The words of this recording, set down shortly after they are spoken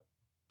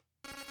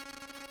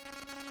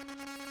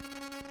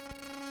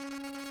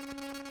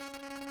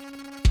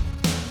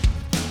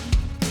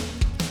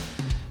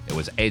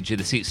was edge of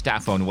the seat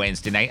staff on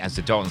Wednesday night as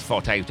the Dons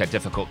fought out a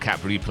difficult cap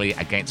replay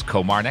against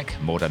Kilmarnock.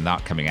 More on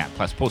that coming up,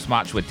 plus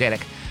post-match with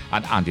Derek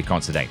and Andy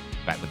Considine.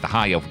 But with the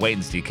high of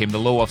Wednesday came the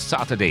low of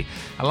Saturday.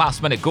 A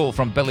last-minute goal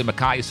from Billy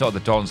Mackay saw the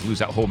Dons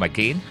lose at home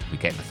again. We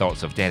get the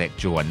thoughts of Derek,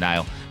 Joe and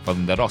Niall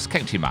following the Ross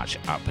County match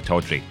at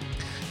Pittodrie.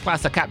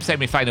 Plus a Cup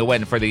semi-final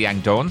win for the young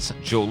Dons.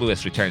 Joe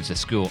Lewis returns to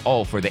school,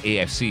 all for the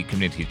AFC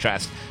Community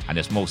Trust and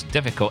his most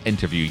difficult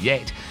interview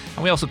yet.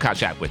 And we also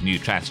catch up with new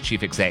Trust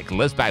Chief Exec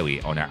Liz Bowie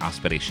on her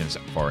aspirations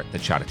for the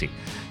charity.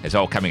 It's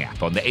all coming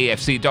up on the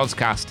AFC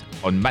Donscast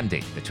on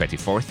Monday, the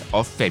 24th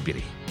of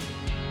February.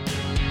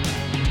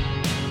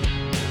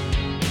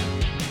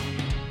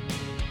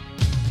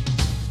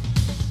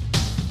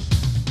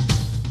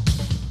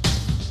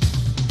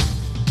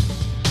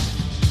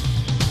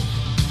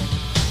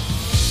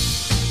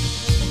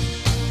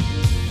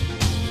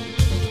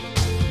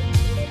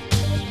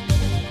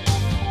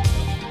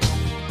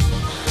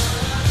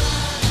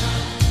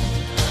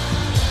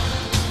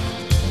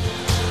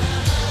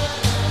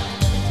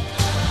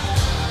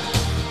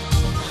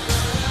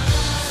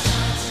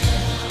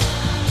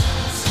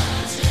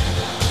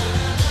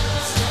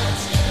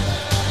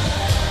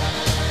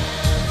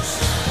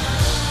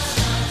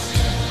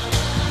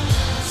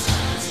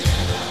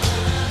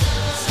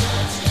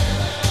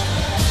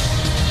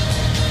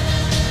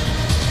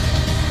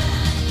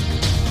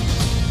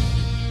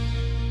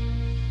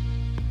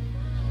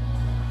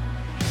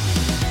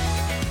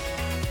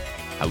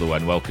 Hello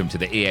and welcome to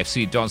the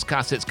AFC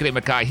Donscast. It's Graham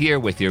Mackay here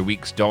with your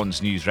week's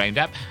Dons News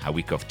Roundup. A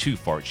week of two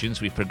fortunes.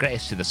 We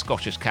progress to the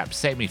Scottish Cup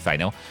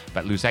semi-final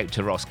but lose out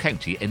to Ross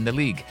County in the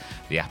league.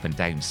 The up and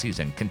down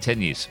season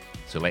continues.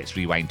 So let's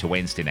rewind to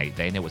Wednesday night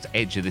then. It was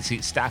edge of the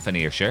seat staff in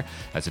Ayrshire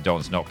as the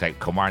Dons knocked out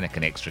Kilmarnock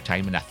in extra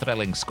time in a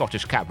thrilling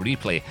Scottish Cup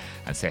replay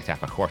and set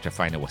up a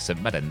quarter-final with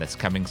St Mirren this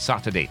coming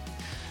Saturday.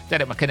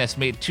 Derek McInnes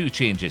made two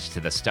changes to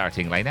the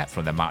starting lineup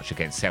from the match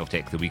against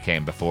Celtic the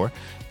weekend before.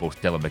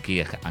 Both Dylan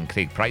McGeoch and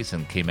Craig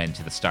Bryson came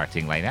into the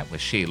starting lineup with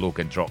Shea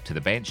Logan dropped to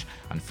the bench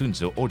and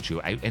Funso Ojo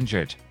out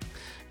injured.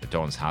 The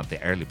Dons had the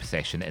early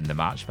possession in the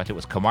match, but it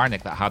was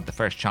Kilmarnock that had the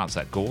first chance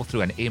at goal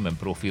through an Eamon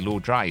Brophy low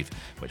drive,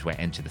 which went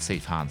into the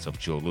safe hands of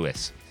Joe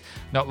Lewis.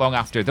 Not long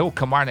after though,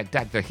 Kilmarnock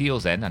dug their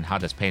heels in and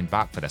had us penned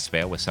back for a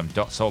spell with some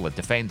solid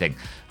defending,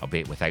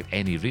 albeit without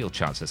any real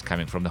chances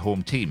coming from the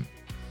home team.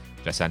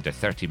 Just under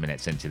 30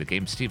 minutes into the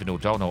game, Stephen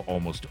O'Donnell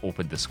almost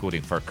opened the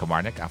scoring for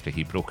Kilmarnock after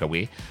he broke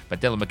away,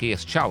 but Dylan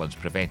McGeoch's challenge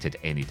prevented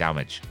any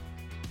damage.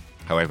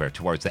 However,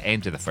 towards the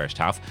end of the first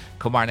half,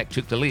 Kilmarnock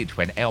took the lead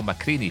when El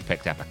Macrini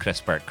picked up a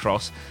crisp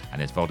cross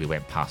and his volley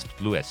went past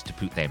Lewis to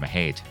put them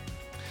ahead.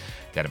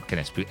 Derek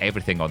McInnes put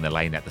everything on the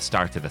line at the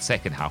start of the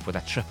second half with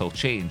a triple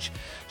change.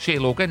 Shea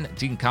Logan,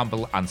 Dean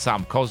Campbell and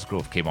Sam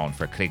Cosgrove came on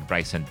for Craig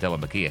Bryson,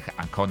 Dylan McGeoch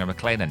and Conor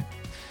McLennan.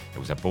 It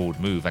was a bold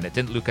move and it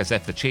didn't look as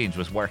if the change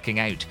was working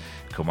out.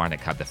 Kilmarnock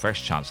had the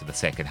first chance of the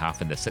second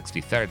half in the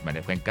 63rd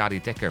minute when Gary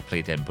Dicker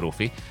played in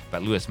Brophy,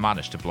 but Lewis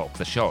managed to block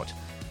the shot.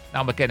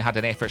 Now McGinn had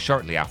an effort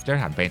shortly after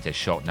and bent his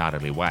shot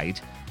narrowly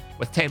wide.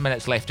 With 10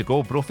 minutes left to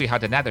go, Brophy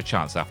had another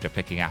chance after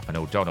picking up an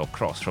O'Donnell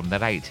cross from the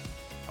right.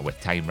 And with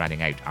time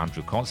running out,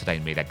 Andrew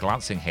Considine made a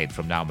glancing head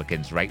from Niall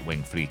McGinn's right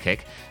wing free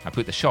kick and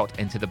put the shot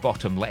into the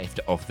bottom left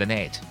of the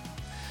net.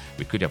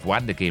 We could have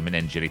won the game in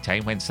injury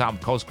time when Sam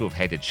Cosgrove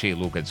headed Shea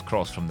Logan's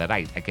cross from the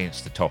right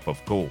against the top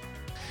of goal.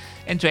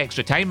 Into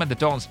extra time and the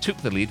Dons took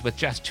the lead with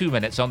just 2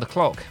 minutes on the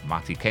clock.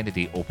 Matty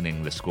Kennedy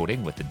opening the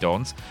scoring with the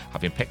Dons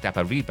having picked up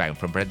a rebound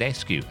from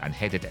Branescu and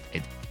headed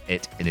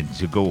it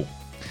into goal.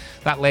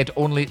 That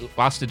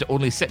lasted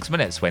only 6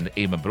 minutes when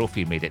Eamon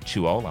Brophy made it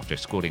 2-2 after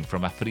scoring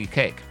from a free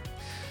kick.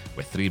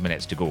 With 3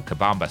 minutes to go,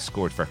 Kabamba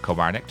scored for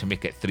Kilmarnock to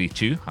make it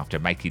 3-2 after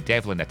Mikey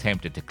Devlin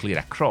attempted to clear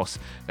a cross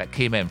that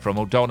came in from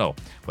O'Donnell,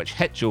 which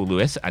hit Joe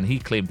Lewis and he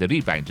claimed the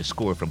rebound to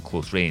score from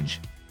close range.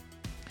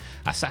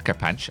 A sucker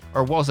punch,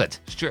 or was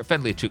it? Stuart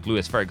Findlay took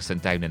Lewis Ferguson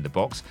down in the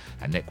box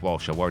and Nick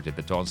Walsh awarded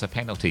the Dons a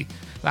penalty.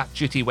 That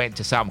duty went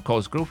to Sam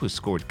Cosgrove, who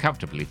scored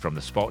comfortably from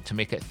the spot to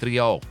make it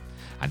 3-3.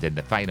 And in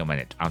the final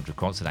minute, Andrew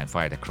Considine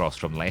fired a cross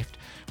from left,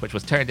 which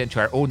was turned into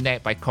our own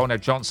net by Connor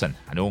Johnson,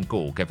 an own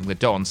goal giving the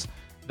Dons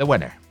the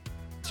winner.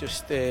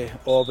 Just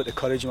all about the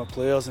courage of my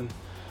players, and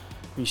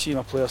when you see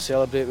my players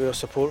celebrate with our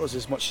supporters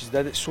as much as they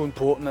did, it's so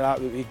important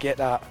that we get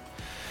that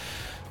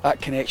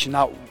connection,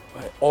 that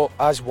all,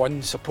 as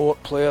one,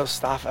 support, players,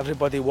 staff,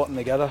 everybody working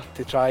together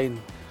to try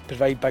and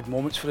provide big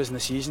moments for us in the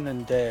season.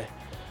 And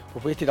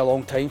we've waited a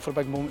long time for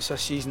big moments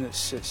this season.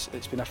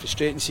 It's been a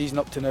frustrating season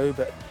up to now,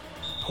 but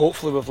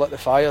hopefully we've lit the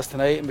fires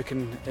tonight and we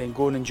can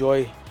go and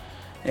enjoy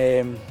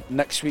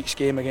next week's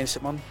game against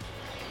St Mirren.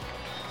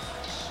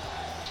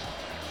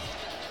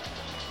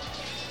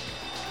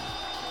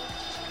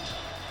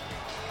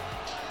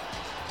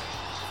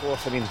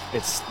 I mean,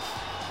 it's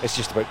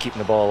just about keeping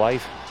the ball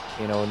alive,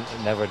 you know,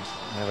 never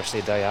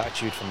say die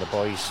attitude from the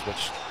boys,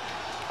 which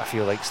I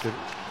feel like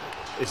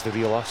is the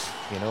real us,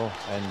 you know.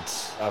 And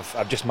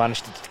I've just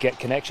managed to get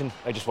connection.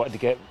 I just wanted to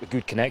get a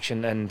good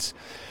connection, and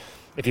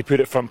if you put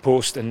it front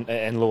post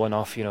and low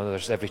enough, you know,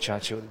 there's every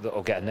chance that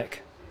I'll get a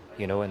nick.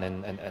 you know,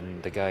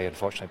 and the guy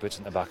unfortunately puts it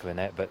in the back of the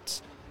net.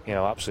 But you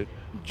know, absolute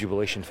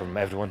jubilation from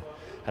everyone,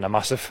 and a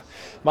massive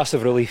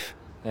relief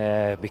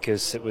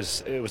because it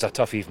was a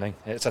tough evening.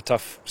 It's a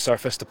tough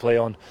surface to play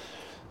on.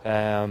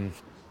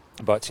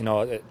 But you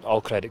know,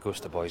 all credit goes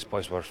to the boys.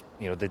 Boys were,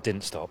 you know, they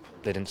didn't stop,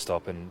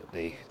 and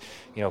they,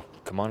 you know,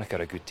 Kilmarnock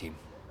are a good team.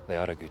 They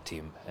are a good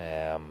team,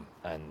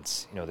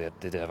 and you know they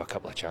did have a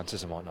couple of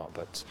chances and whatnot.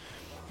 But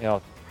you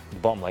know, the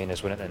bottom line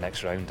is winning the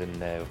next round,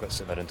 and we've got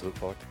St Mirren to look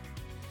forward.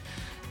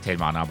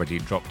 10-man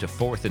Aberdeen dropped to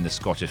 4th in the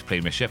Scottish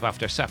Premiership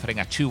after suffering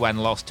a 2-1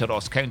 loss to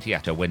Ross County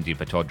at a windy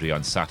Pittodrie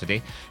on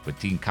Saturday, with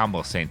Dean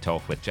Campbell sent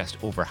off with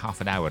just over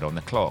half an hour on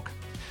the clock.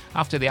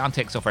 After the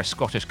antics of our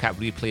Scottish Cup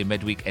replay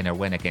midweek in our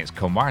win against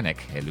Kilmarnock,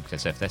 it looked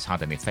as if this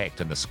had an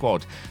effect on the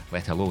squad,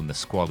 let alone the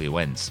squally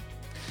wins.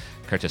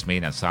 Curtis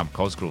Main and Sam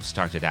Cosgrove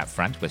started up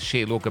front, with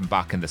Shea Logan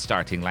back in the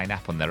starting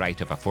lineup on the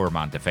right of a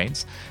 4-man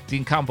defence.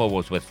 Dean Campbell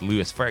was with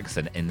Lewis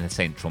Ferguson in the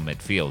central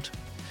midfield.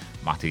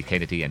 Matty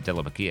Kennedy and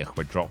Dylan McGeoch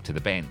were dropped to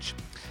the bench.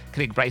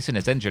 Craig Bryson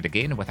is injured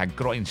again with a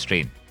groin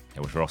strain.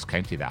 It was Ross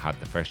County that had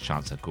the first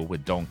chance at goal,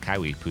 with Don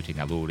Cowie putting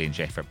a low-range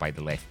effort by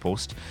the left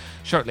post.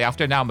 Shortly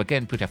after, Niall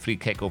McGinn put a free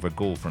kick over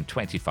goal from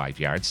 25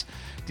 yards.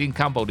 Dean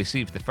Campbell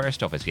received the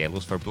first of his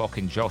yellows for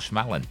blocking Josh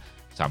Mallon.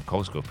 Sam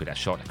Cosgrove put a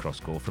shot across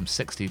goal from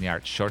 16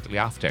 yards shortly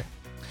after.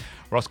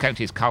 Ross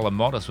County's Callum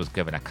Morris was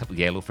given a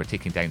yellow for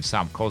taking down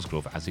Sam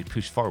Cosgrove as he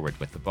pushed forward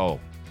with the ball.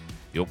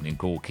 The opening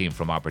goal came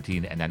from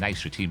Aberdeen in a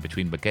nice routine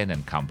between McGinn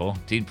and Campbell.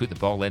 Dean put the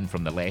ball in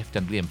from the left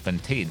and Liam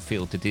Fontaine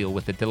failed to deal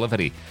with the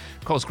delivery.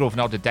 Cosgrove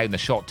nodded down the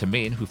shot to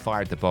Main, who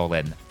fired the ball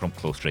in from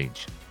close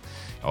range.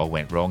 It all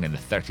went wrong in the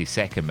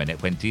 32nd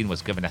minute when Dean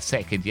was given a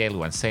second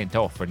yellow and sent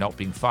off for not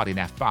being far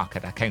enough back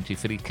at a county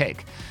free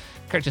kick.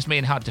 Curtis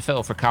Main had to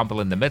fill for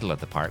Campbell in the middle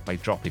of the park by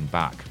dropping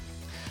back.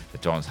 The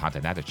Dons had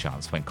another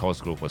chance when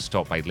Cosgrove was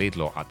stopped by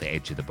Laidlaw at the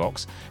edge of the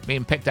box.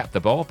 Main picked up the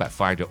ball but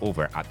fired it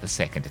over at the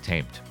second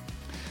attempt.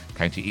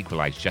 County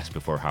equalised just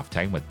before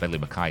half-time, with Billy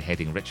Mackay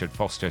heading Richard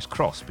Foster's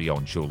cross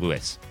beyond Joe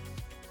Lewis.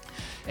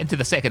 Into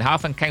the second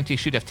half, and County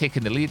should have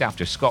taken the lead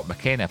after Scott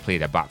McKenna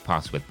played a back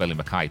pass with Billy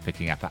Mackay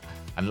picking up it,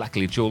 and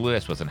luckily Joe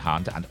Lewis was in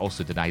hand and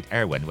also denied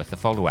Irwin with the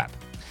follow-up.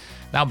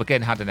 Niall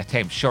McGinn had an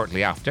attempt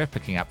shortly after,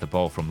 picking up the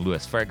ball from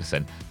Lewis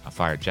Ferguson and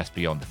fired just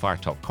beyond the far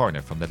top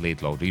corner from the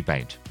Laidlaw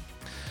rebound.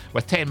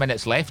 With 10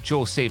 minutes left,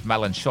 Joe saved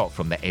Mellon's shot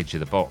from the edge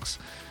of the box.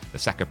 The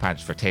sucker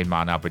punch for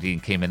 10-man Aberdeen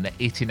came in the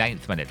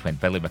 89th minute when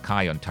Billy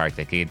Mackay on target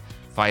again,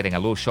 firing a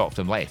low shot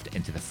from left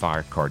into the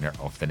far corner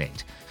of the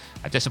net.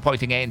 A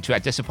disappointing end to a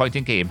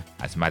disappointing game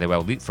as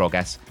Motherwell leapfrog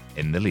us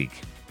in the league.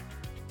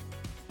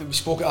 We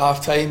spoke at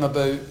half-time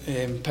about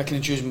picking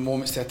and choosing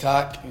moments to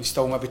attack. We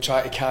still maybe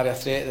try to carry a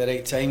threat at the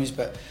right times,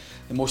 but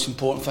the most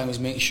important thing was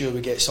making sure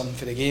we get something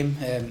for the game.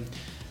 It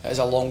is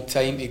a long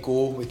time to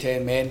go with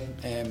 10 men.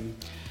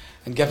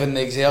 And given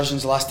the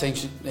exertions, the last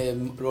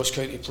time Ross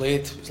County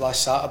played was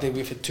last Saturday.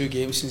 We've had 2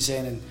 games since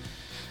then, and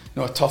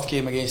a tough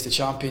game against the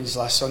champions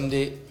last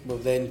Sunday.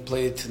 We've then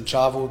played and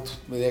travelled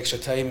with extra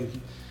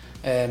time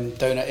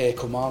down at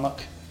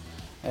Kilmarnock.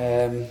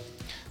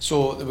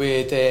 So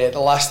the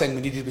last thing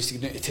we needed was to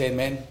get down to 10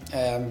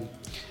 men.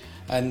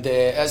 And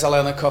it's a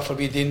learning curve for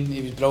Dean.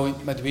 He was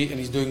brilliant midweek and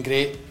he's doing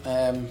great.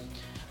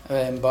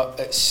 But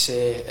it's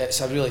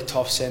a really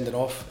tough sending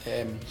off.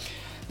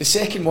 The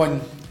second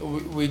one,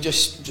 we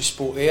just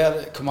spoke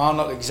there at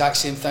Kilmarnock, the exact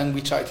same thing.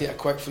 We tried to take a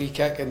quick free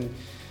kick and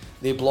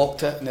they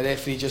blocked it, and the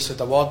referee just had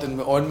a word and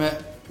went on with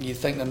it. You'd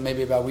think there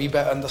maybe be a wee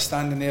bit of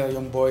understanding there, a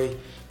young boy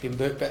being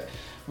booked, but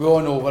we all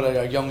know whether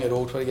you're young or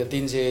old, whether you're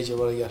Dean's age or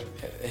whether you're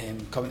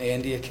coming to the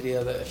end of your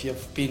career, that if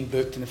you've been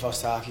booked in the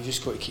first half, you've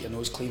just got to keep your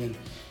nose clean and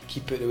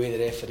keep out the way of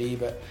the referee.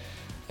 But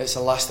it's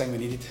the last thing we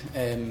needed,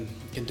 getting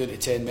down to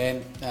 10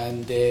 men.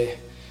 And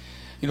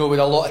with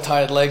a lot of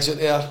tired legs out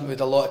there, with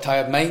a lot of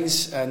tired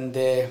minds, and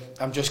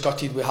I'm just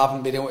gutted we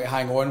haven't been able to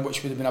hang on,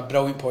 which would have been a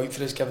brilliant point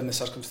for us given the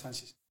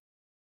circumstances.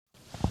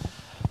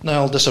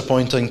 Niall,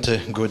 disappointing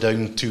to go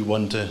down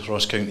 2-1 to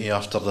Ross County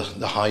after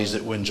the highs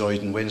that we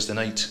enjoyed on Wednesday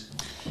night.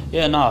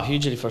 Yeah,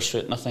 hugely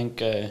frustrating. I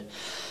think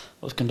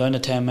was going down to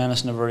 10 men,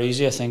 it's never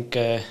easy, I think,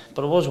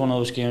 but it was one of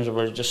those games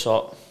where we just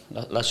thought,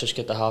 let's just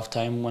get the half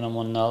time, win them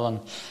 1-0, and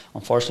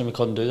unfortunately we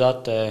couldn't do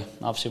that.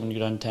 Obviously when you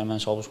go down to 10 men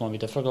it's always going to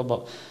be difficult,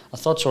 but I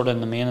thought sort of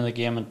in the main of the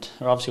game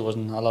there obviously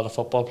wasn't a lot of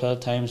football play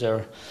at times. They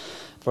were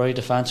very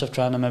defensive,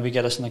 trying to maybe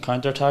get us in the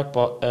counter attack,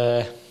 but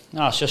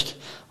it's just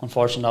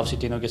unfortunate. Obviously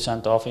Dino gets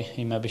sent off.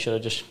 He maybe should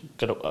have just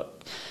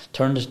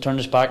turned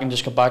his back and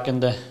just got back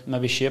into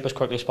maybe shape as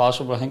quickly as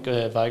possible. I think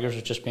Vigers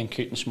was just being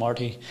cute and smart.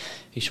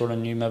 He sort of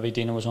knew maybe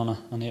Dino was on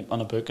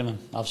a booking, and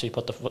obviously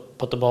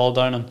put the ball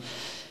down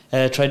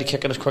and tried to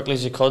kick it as quickly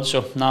as he could.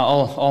 So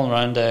all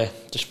around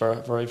just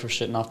very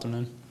frustrating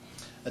afternoon.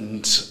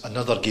 And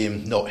another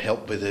game not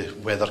helped by the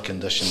weather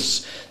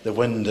conditions. The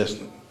wind,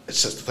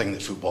 it's just the thing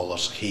that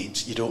footballers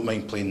hate. You don't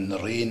mind playing in the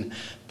rain,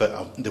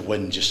 but the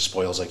wind just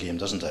spoils a game,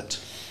 doesn't it?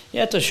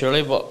 Yeah, it does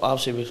surely, but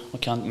obviously we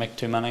can't make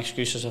too many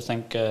excuses. I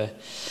think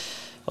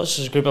Us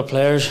as a group of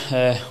players,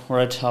 we're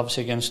out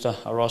obviously against a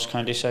Ross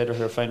County side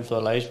who are fighting for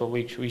their lives, but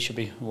we should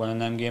be winning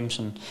them games.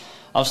 And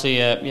obviously,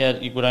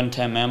 you go down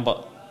 10 men,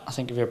 but I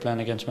think if you're playing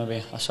against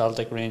maybe a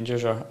Celtic,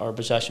 Rangers or a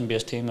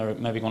possession-based team, they're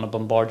maybe going to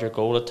bombard your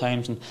goal at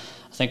times. And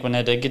I think when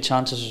they did get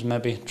chances, it was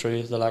maybe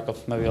through the lack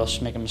of maybe us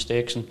making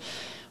mistakes. And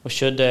we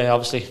should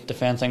obviously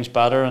defend things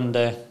better. And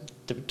to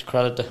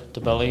credit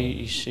to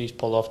Billy, he's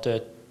pulled off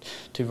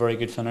two very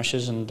good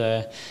finishes. And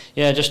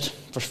just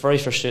very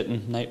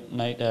frustrating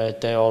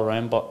day all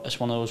round. But it's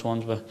one of those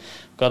ones we've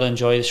got to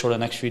enjoy the sort of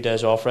next few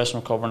days off, rest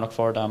and recover, and look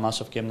forward to a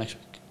massive game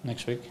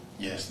next week.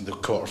 Yes, the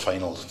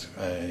quarter-final,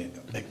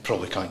 it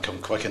probably can't come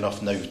quick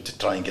enough now to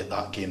try and get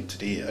that game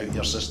today out of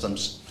your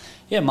systems.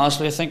 Yeah,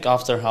 massively. I think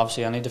after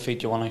obviously any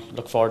defeat, you want to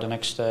look forward to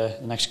the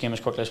next game as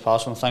quickly as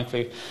possible. And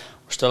thankfully,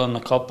 we're still in the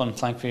cup, and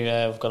thankfully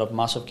we've got a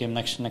massive game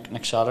next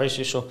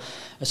Saturday. So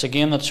it's a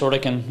game that sort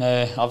of can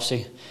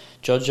obviously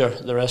judge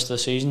the rest of the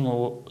season.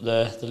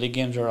 The league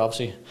games are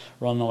obviously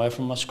running away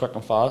from us quick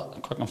and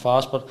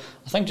fast. But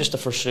I think just the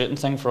frustrating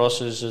thing for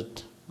us is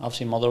that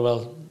obviously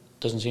Motherwell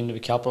doesn't seem to be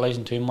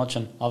capitalising too much,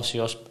 and obviously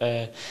us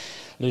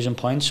losing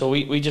points. So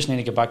we just need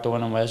to get back to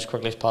winning ways as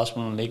quickly as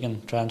possible in the league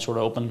and try and sort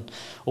of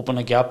open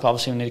a gap.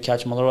 Obviously we need to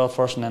catch Motherwell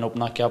first and then open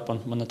that gap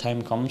when the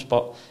time comes.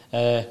 But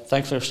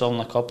thankfully we're still in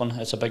the cup, and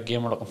it's a big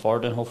game we're looking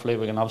forward to, and hopefully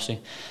we can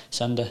obviously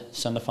send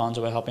the fans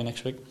away happy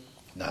next week.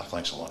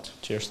 Thanks a lot.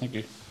 Cheers, thank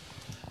you.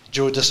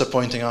 Joe,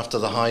 disappointing after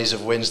the highs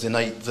of Wednesday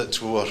night that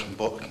we were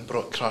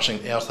brought crashing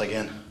to earth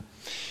again.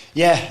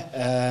 Yeah,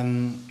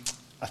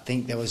 I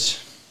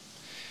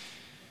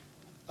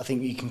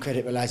think you can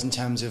credit the lads in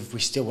terms of we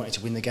still wanted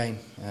to win the game.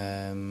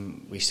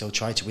 We still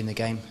tried to win the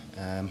game.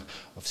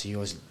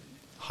 Obviously,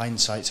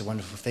 hindsight's a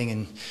wonderful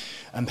thing,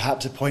 and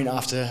perhaps a point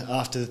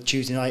after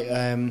Tuesday night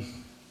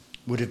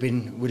would have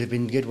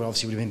been good. Well,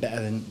 obviously, would have been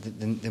better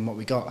than what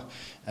we got.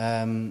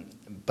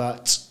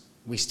 But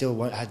we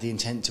still had the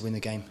intent to win the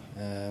game.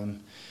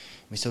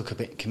 We still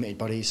committed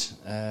bodies,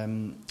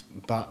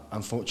 but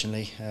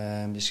unfortunately,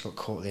 just got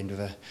caught at the end of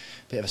a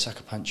bit of a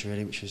sucker punch,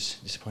 really, which was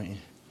disappointing.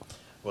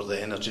 Were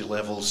the energy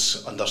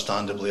levels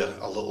understandably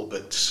a little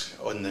bit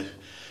on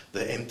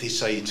the empty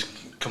side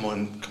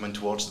coming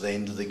towards the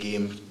end of the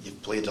game?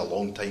 You've played a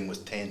long time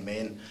with 10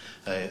 men,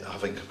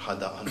 having had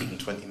that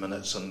 120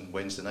 minutes on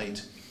Wednesday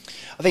night.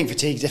 I think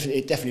fatigue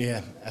definitely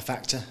a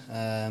factor.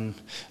 A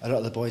lot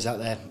of the boys out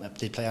there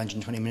did play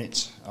 120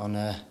 minutes on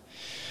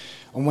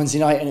Wednesday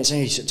night, and it's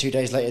only 2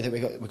 days later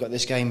that we got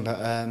this game. But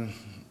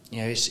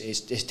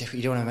it's different.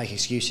 You don't want to make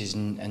excuses,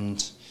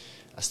 and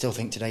I still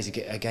think today's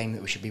a game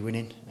that we should be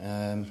winning.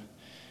 I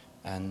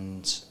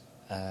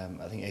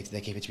think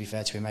they keep it, to be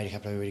fair to him, made a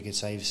couple of really good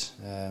saves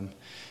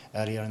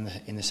earlier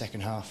in the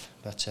second half.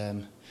 But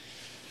I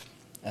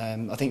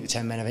think the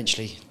 10 men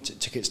eventually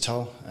took its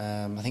toll.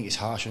 I think it's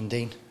harsh on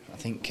Dean. I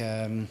think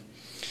a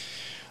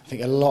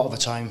lot of the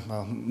time,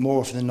 well, more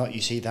often than not,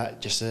 you see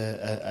that just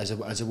as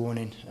a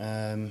warning.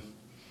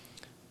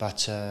 But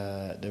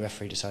the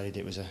referee decided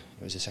it was a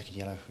second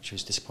yellow, which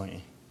was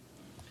disappointing.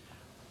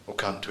 We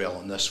can't dwell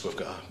on this. We've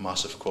got a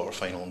massive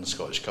quarter-final in the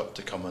Scottish Cup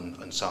to come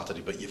on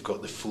Saturday, but you've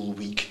got the full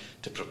week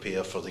to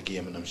prepare for the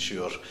game, and I'm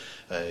sure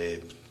the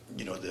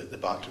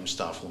backroom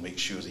staff will make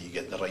sure that you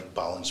get the right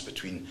balance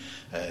between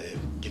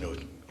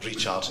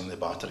recharging the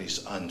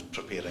batteries and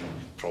preparing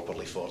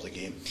properly for the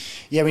game.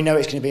 Yeah, we know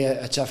it's going to be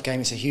a tough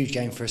game. It's a huge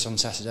game for us on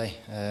Saturday,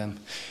 and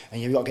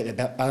you've got to get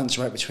the balance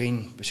right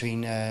between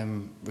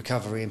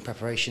recovery and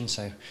preparation.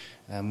 So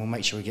we'll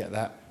make sure we get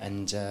that.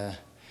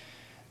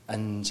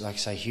 And like I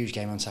say, huge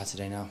game on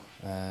Saturday now.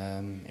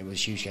 It was a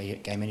huge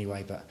game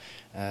anyway, but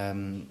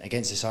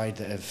against a side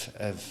that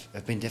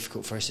have been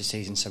difficult for us this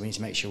season, so we need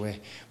to make sure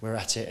we're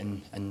at it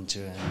and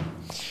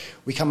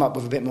we come up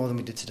with a bit more than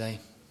we did today.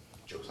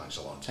 Joe, thanks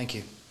a lot. Thank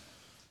you.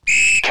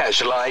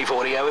 Catch live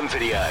audio and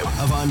video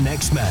of our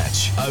next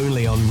match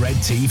only on Red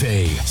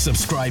TV.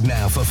 Subscribe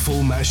now for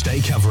full match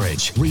day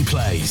coverage,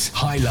 replays,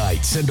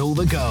 highlights and all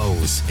the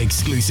goals,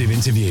 exclusive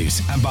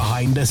interviews and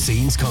behind the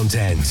scenes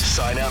content.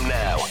 Sign up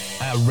now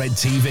at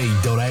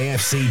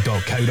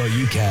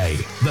redtv.afc.co.uk.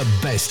 The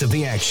best of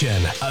the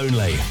action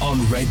only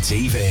on Red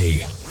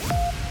TV.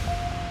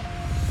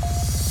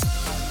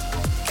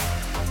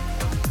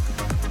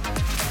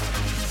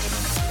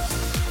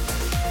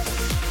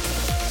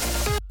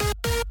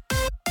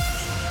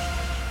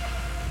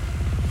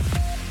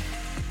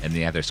 In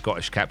the other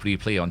Scottish Cup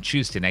replay on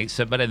Tuesday night,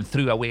 St Mirren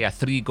threw away a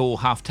 3-goal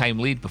half-time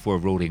lead before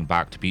rolling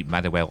back to beat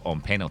Motherwell on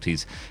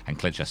penalties and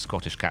clinch a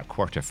Scottish Cup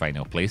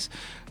quarter-final place.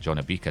 John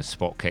Abika's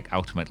spot kick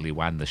ultimately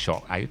won the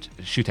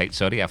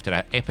shootout after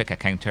an epic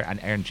encounter and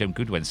earned Jim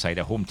Goodwin's side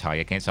a home tie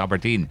against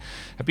Aberdeen.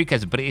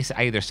 Abika's brace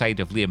either side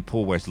of Liam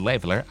Power's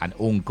leveller, an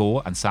own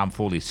goal and Sam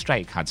Foley's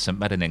strike had St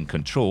Mirren in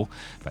control,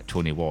 but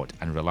Tony Watt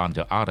and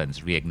Rolando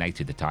Aarons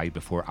reignited the tie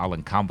before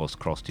Alan Campbell's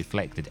cross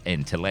deflected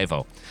in to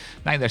level.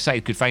 Neither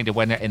side could find a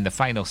winner in the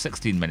final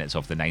 16 minutes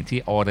of the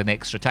 90 or in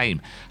extra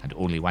time, and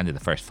only one of the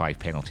first 5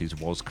 penalties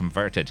was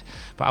converted.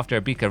 But after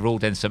Abika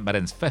rolled in St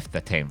Mirren's 5th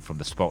attempt from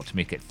the spot to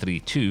make it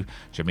 3-2,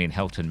 Jermaine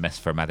Hilton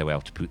missed for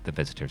Motherwell to put the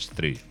visitors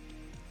through.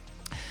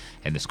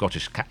 In the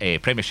Scottish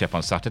Premiership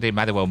on Saturday,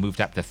 Motherwell moved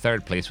up to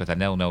third place with a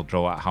 0-0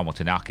 draw at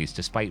Hamilton Accies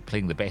despite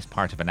playing the best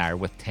part of an hour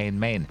with 10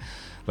 men.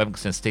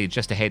 Livingston stayed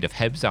just ahead of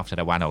Hibs after a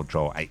 1-0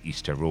 draw at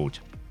Easter Road.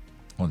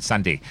 On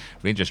Sunday,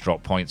 Rangers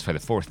dropped points for the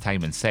fourth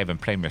time in 7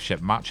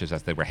 Premiership matches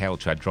as they were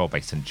held to a draw by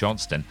St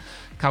Johnstone.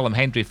 Callum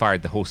Hendry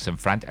fired the hosts in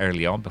front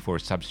early on before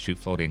substitute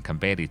Florian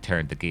Kamberi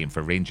turned the game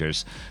for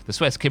Rangers. The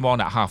Swiss came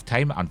on at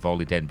half-time and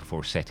volleyed in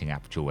before setting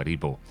up Joe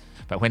Aribo.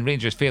 But when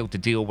Rangers failed to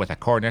deal with a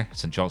corner,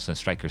 St Johnstone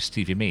striker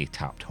Stevie May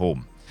tapped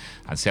home.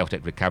 And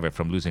Celtic recovered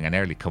from losing an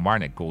early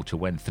Kilmarnock goal to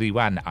win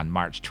 3-1 and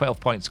marched 12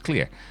 points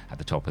clear at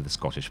the top of the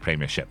Scottish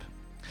Premiership.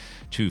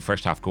 2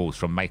 first-half goals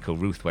from Michael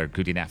Ruth were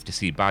good enough to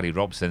see Barry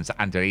Robson's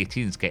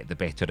under-18s get the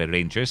better of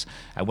Rangers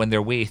and win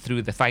their way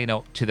through the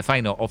final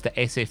of the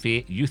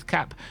SFA Youth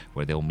Cup,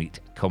 where they'll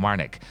meet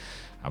Kilmarnock.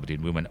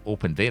 Aberdeen women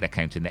opened their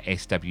account in the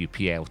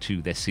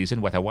SWPL2 this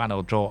season with a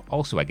 1-0 draw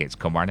also against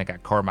Kilmarnock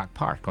at Cormack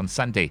Park on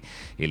Sunday.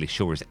 Ailey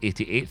Shore's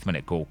 88th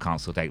minute goal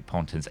cancelled out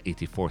Ponton's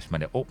 84th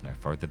minute opener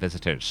for the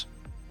visitors.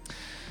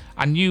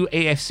 A new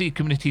AFC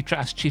Community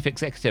Trust Chief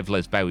Executive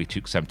Liz Bowie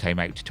took some time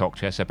out to talk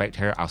to us about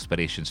her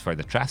aspirations for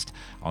the Trust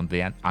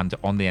and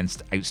on the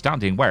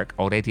outstanding work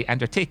already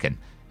undertaken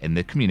in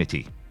the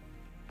community.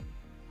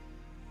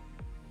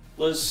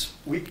 Liz,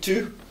 week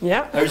 2.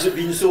 Yeah. How's it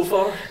been so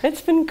far?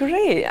 It's been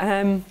great.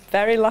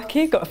 Very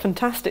lucky. Got a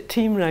fantastic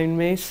team around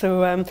me.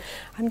 So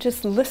I'm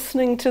just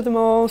listening to them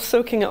all,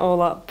 soaking it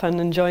all up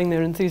and enjoying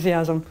their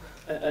enthusiasm.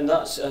 And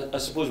that's, I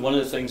suppose, one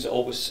of the things that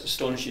always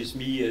astonishes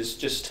me is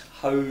just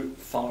how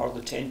far the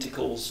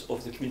tentacles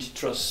of the Community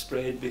Trust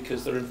spread,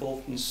 because they're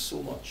involved in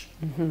so much.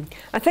 Mm-hmm.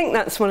 I think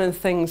that's one of the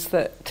things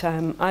that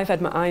I've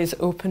had my eyes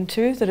open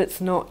to, that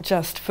it's not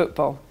just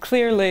football.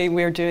 Clearly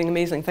we're doing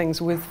amazing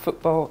things with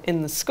football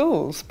in the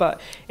schools,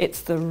 but it's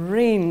the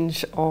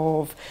range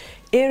of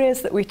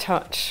areas that we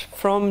touch,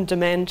 from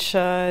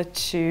dementia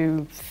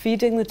to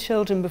feeding the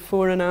children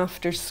before and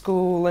after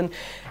school, and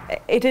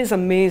it is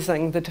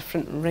amazing the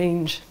different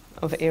range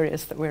of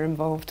areas that we're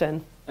involved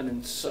in. And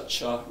in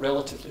such a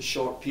relatively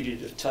short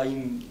period of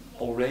time,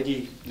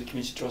 already the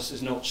Community Trust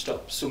has notched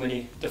up so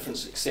many different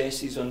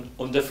successes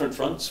on different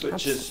fronts,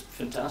 which is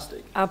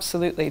fantastic.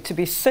 Absolutely. To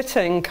be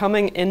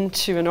coming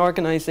into an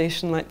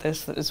organisation like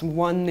this that has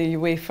won the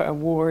UEFA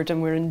award,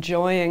 and we're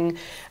enjoying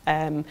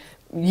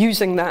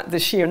using that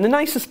this year in the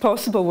nicest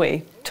possible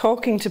way,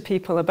 talking to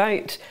people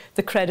about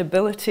the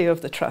credibility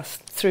of the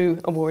Trust through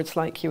awards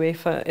like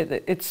UEFA.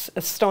 It's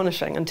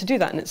astonishing, and to do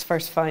that in its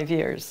first 5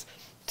 years.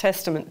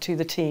 Testament to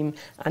the team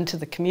and to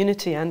the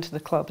community and to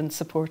the club in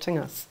supporting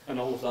us. And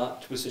all of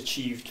that was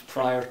achieved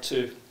prior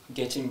to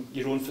getting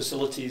your own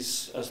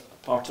facilities as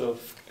part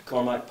of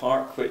Cormack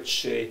Park,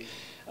 which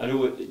I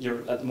know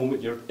at the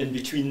moment you're in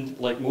between,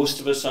 like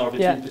most of us are,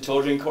 between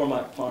Pittodrie and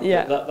Cormack Park.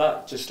 Yeah.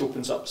 That just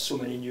opens up so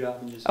many new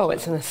avenues. Oh,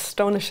 it's an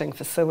astonishing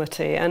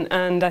facility,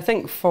 and I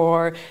think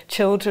for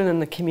children in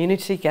the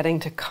community getting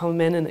to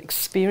come in and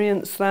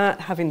experience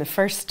that, having the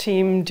first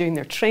team doing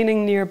their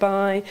training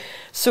nearby,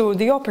 so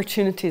the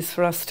opportunities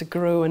for us to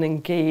grow and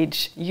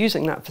engage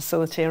using that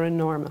facility are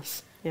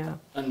enormous. Yeah.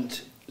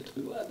 And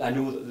I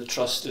know that the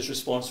Trust is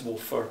responsible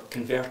for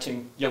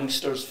converting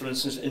youngsters, for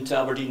instance, into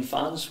Aberdeen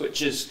fans,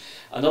 which is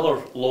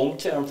another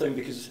long-term thing,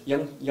 because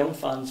young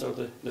fans are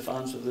the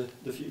fans of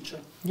the future.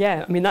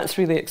 Yeah, I mean, that's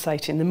really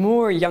exciting. The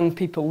more young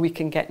people we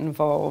can get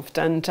involved,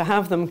 and to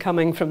have them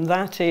coming from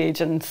that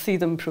age and see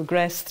them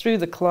progress through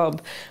the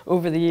club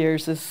over the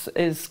years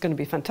is going to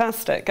be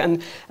fantastic.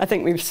 And I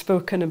think we've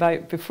spoken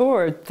about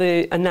before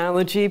the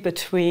analogy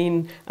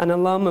between an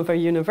alum of a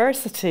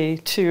university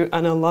to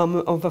an alum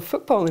of a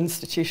football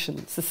institution.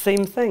 It's the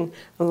same thing,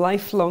 a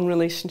lifelong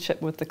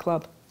relationship with the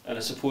club. And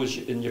I suppose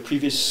in your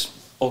previous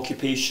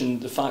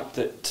occupation, the fact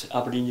that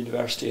Aberdeen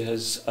University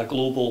has a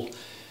global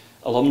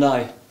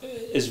alumni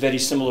is very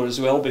similar as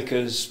well,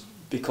 because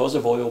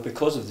of oil,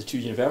 because of the two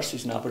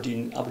universities in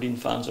Aberdeen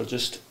fans are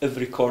just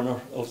every corner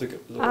of the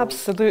world.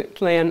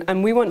 Absolutely,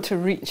 and we want to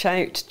reach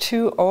out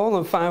to all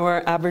of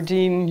our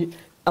Aberdeen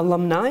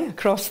alumni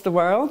across the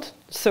world.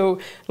 So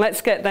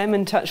let's get them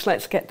in touch,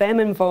 let's get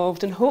them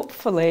involved, and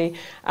hopefully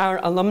our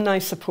alumni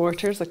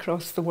supporters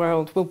across the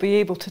world will be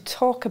able to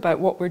talk about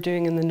what we're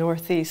doing in the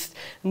North East,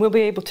 and we'll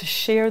be able to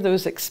share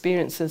those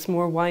experiences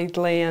more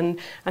widely, and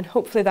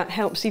hopefully that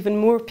helps even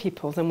more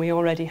people than we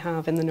already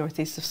have in the North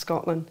East of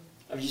Scotland.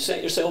 Have you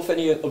set yourself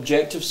any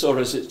objectives, or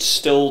is it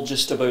still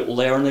just about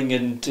learning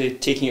and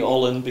taking it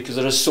all in, because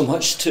there is so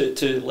much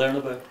to learn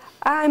about?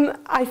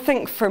 I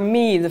think for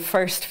me, the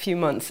first few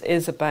months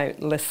is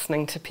about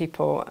listening to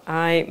people.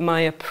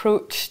 My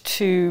approach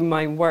to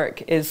my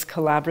work is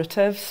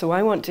collaborative, so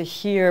I want to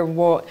hear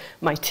what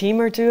my team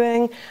are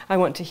doing. I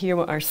want to hear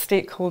what our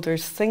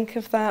stakeholders think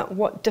of that.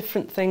 What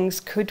different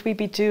things could we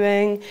be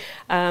doing?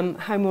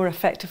 How more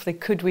effectively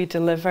could we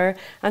deliver?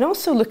 And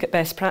also look at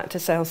best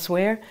practice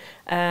elsewhere.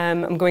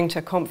 I'm going to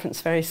a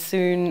conference very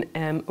soon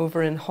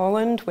over in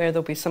Holland, where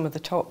there'll be some of the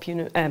top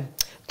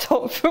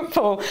top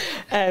football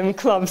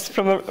clubs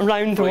from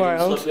around the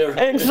world.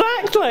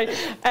 Exactly.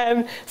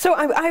 So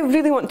I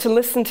really want to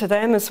listen to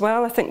them as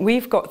well. I think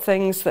we've got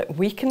things that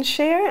we can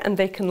share and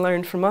they can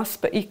learn from us,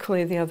 but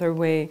equally the other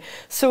way.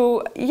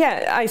 So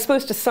yeah, I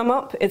suppose to sum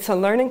up, it's a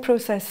learning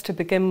process to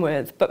begin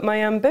with, but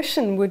my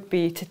ambition would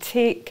be to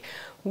take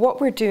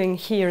what we're doing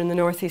here in the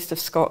northeast of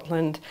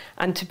Scotland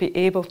and to be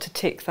able to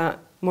take that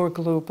more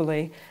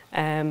globally,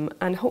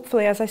 and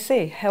hopefully, as I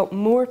say, help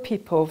more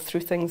people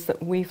through things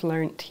that we've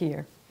learnt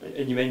here.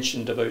 And you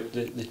mentioned about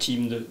the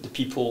team, the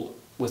people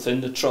within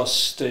the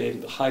trust,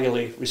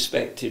 highly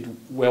respected,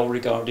 well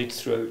regarded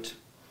throughout.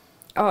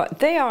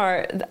 They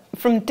are,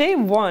 from day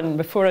one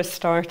before I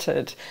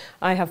started,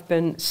 I have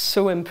been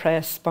so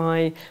impressed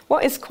by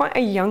what is quite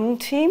a young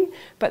team,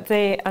 but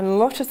a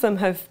lot of them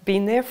have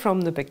been there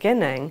from the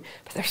beginning,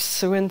 but they're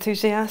so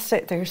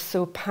enthusiastic, they're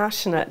so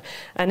passionate,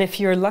 and if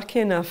you're lucky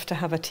enough to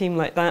have a team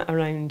like that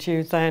around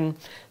you, then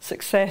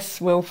success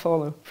will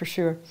follow, for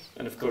sure.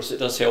 And of course it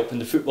does help when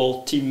the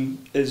football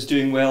team is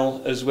doing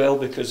well as well,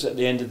 because at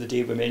the end of the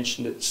day we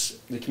mentioned it's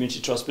the community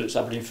trust, but it's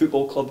Aberdeen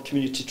Football Club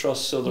community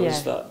trust, so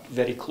there's that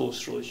very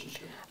close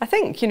relationship. I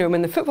think,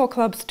 when the football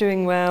club's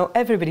doing well,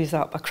 everybody's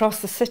up. Across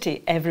the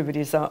city,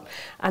 everybody's up.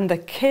 And the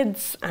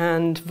kids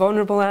and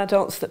vulnerable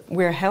adults that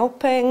we're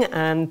helping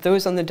and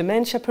those on the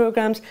dementia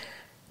programmes,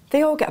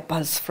 they all get a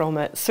buzz from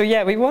it. So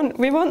yeah, we want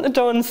the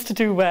Dons to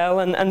do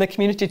well, and the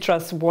Community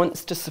Trust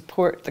wants to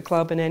support the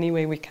club in any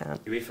way we can.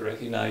 UEFA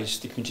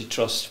recognised the Community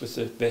Trust with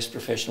the Best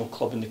Professional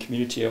Club in the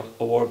Community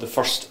Award, the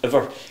first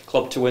ever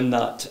club to win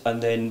that,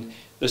 and then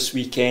this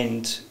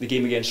weekend the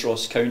game against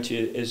Ross County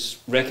is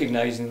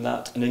recognising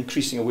that and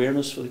increasing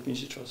awareness for the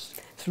Community Trust.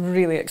 It's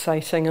really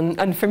exciting,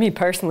 and for me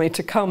personally,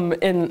 to come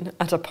in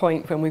at a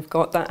point when we've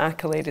got that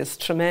accolade is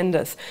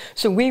tremendous.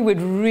 So we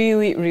would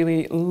really,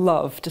 really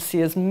love to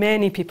see as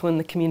many people in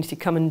the community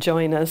come and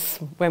join us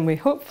when we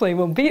hopefully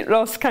will beat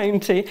Ross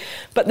County.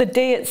 But the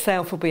day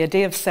itself will be a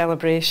day of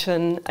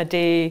celebration, a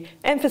day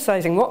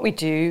emphasising what we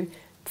do,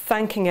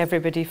 thanking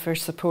everybody for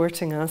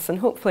supporting us, and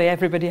hopefully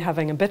everybody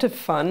having a bit of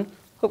fun,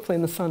 hopefully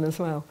in the sun as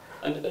well.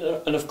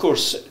 And of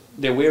course,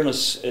 the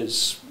awareness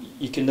is,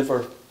 you can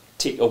never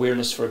take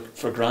awareness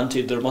for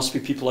granted. There must be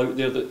people out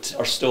there that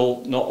are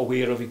still not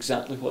aware of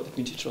exactly what the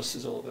Community Trust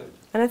is all about.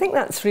 And I think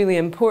that's really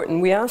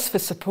important. We ask for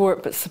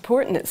support, but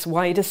support in its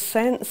widest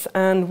sense,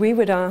 and we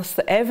would ask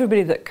that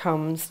everybody that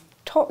comes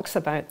talks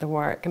about the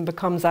work and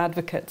becomes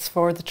advocates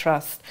for the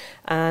Trust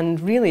and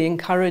really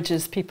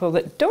encourages people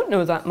that don't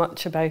know that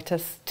much about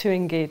us to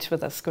engage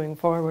with us going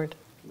forward.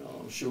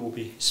 I'm sure we'll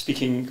be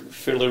speaking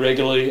fairly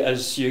regularly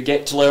as you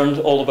get to learn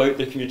all about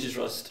the Community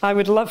Trust. I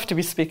would love to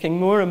be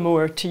speaking more and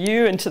more to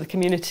you and to the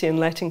community and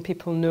letting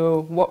people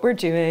know what we're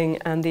doing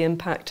and the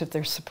impact of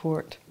their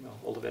support. Well,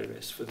 all the very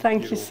best for the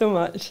Thank you so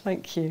much.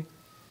 Thank you.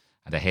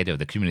 And ahead of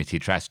the Community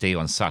Trust Day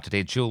on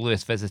Saturday, Joe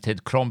Lewis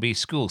visited Crombie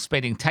School,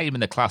 spending time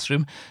in the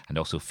classroom and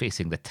also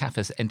facing the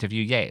toughest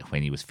interview yet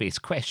when he was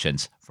faced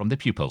questions from the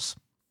pupils.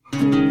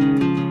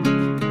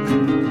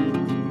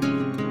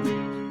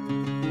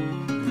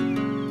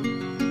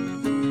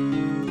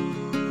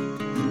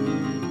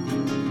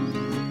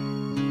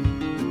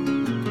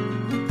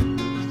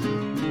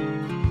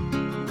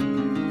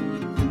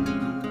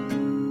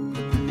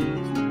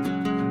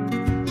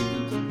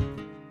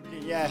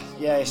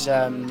 Yeah, it's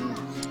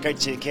great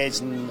to see the kids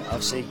and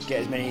obviously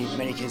get as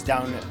many kids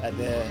down at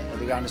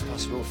the ground as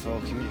possible for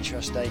Community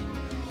Trust Day.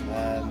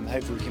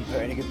 Hopefully we can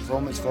put in a good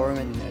performance for them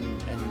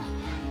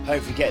and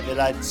hopefully get the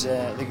lads,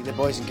 the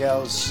boys and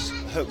girls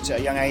hooked at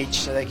a young age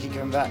so they keep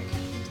coming back.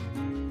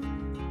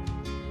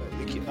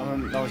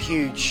 I'm a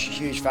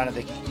huge fan of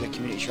the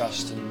Community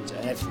Trust and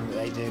everything that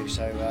they do.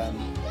 So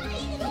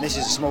and this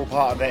is a small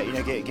part of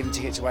it, giving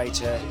tickets away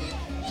to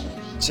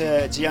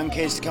young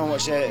kids to come and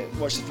watch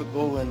the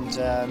football, and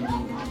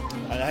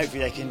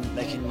hopefully they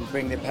can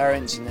bring their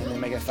parents and then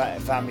make a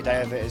family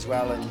day of it as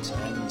well. And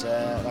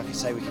like I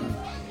say, we can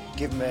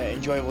give them an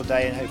enjoyable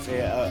day and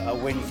hopefully a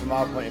win from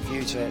our point of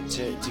view to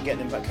get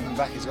them coming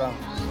back as well.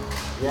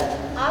 Yeah.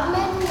 I've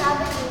met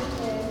Aberdeen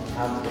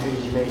too. Who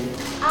did you meet?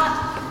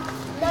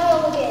 No,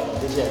 again.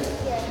 Did you?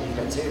 Yeah. You've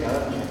got two now,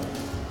 haven't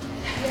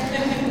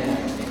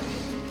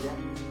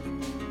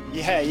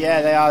you?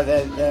 Yeah. They are.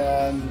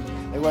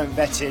 They weren't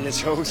vetted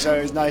at all, so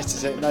it was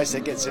nice to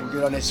get some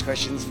good, honest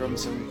questions from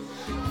some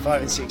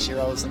 5 and 6 year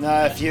olds.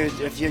 No, a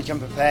few come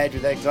prepared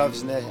with their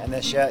gloves and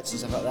their shirts and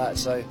stuff like that.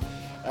 So,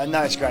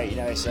 no, it's great.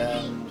 It's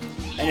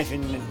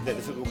anything that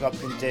the football club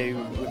can do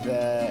with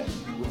the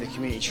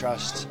community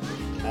trust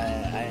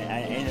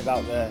and in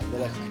about the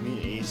local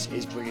community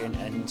is brilliant.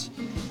 And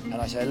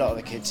I say a lot of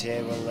the kids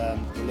here will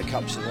look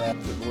up to the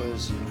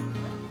footballers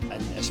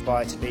and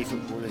aspire to be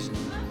footballers.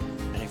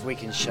 And if we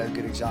can show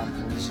good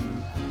examples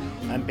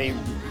and be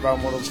role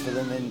models for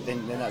them,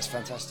 then that's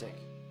fantastic.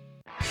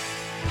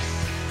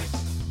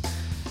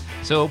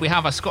 So we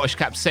have a Scottish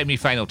Cup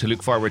semi-final to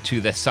look forward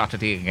to this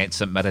Saturday against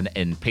St Mirren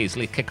in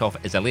Paisley. Kick-off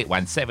is a late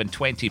one,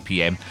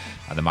 7:20pm,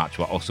 and the match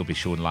will also be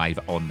shown live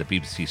on the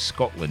BBC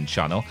Scotland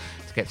channel.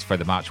 Tickets for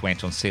the match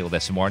went on sale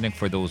this morning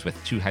for those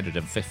with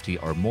 250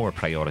 or more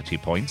priority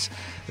points.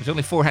 There's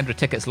only 400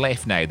 tickets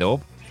left now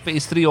though.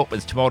 Phase 3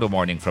 opens tomorrow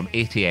morning from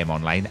 8am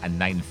online and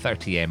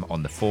 9:30am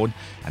on the phone,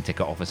 and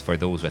ticket office for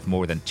those with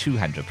more than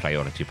 200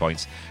 priority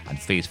points,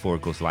 and Phase 4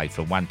 goes live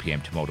from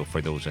 1pm tomorrow for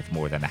those with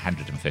more than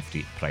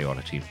 150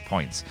 priority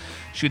points.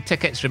 Should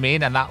tickets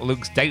remain, and that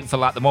looks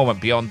doubtful at the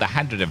moment, beyond the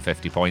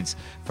 150 points,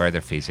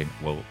 further phasing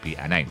will be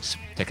announced.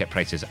 Ticket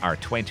prices are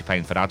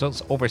 £20 for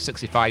adults, over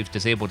 65,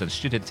 disabled and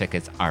student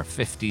tickets are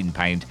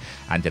 £15,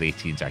 under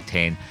 18s are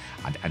 £10,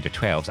 and under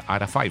 12s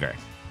are a £5.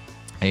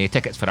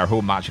 Tickets for our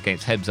home match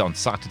against Hibs on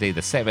Saturday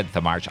the 7th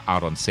of March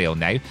are on sale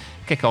now.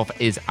 Kick-off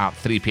is at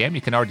 3pm.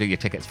 You can order your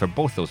tickets for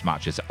both those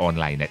matches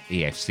online at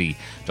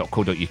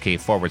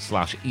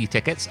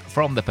afc.co.uk/e-tickets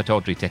from the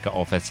Pataudry ticket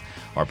office,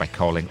 or by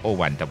calling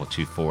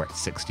 01224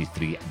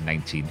 63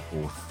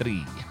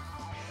 1903.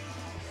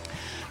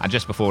 And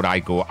just before I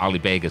go, Ali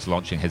Beg is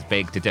launching his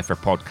Beg to Differ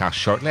podcast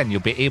shortly, and you'll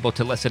be able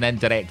to listen in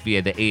direct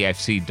via the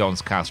AFC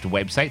Donscast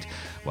website.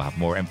 We'll have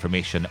more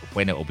information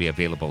when it will be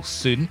available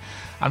soon.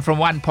 And from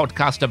one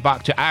podcast, I'm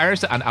back to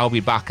ours, and I'll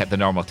be back at the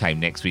normal time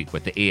next week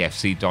with the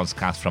AFC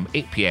Donscast from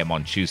 8pm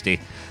on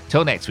Tuesday.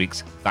 Till next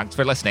week's, thanks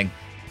for listening,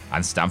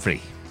 and stand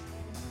free.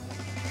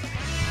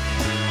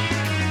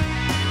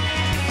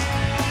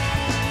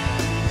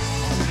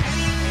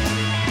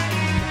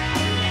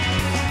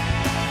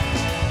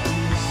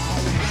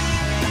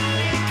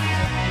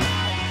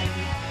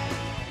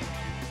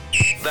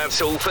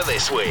 That's all for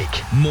this week.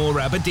 More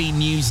Aberdeen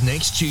news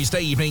next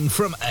Tuesday evening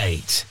from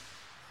 8.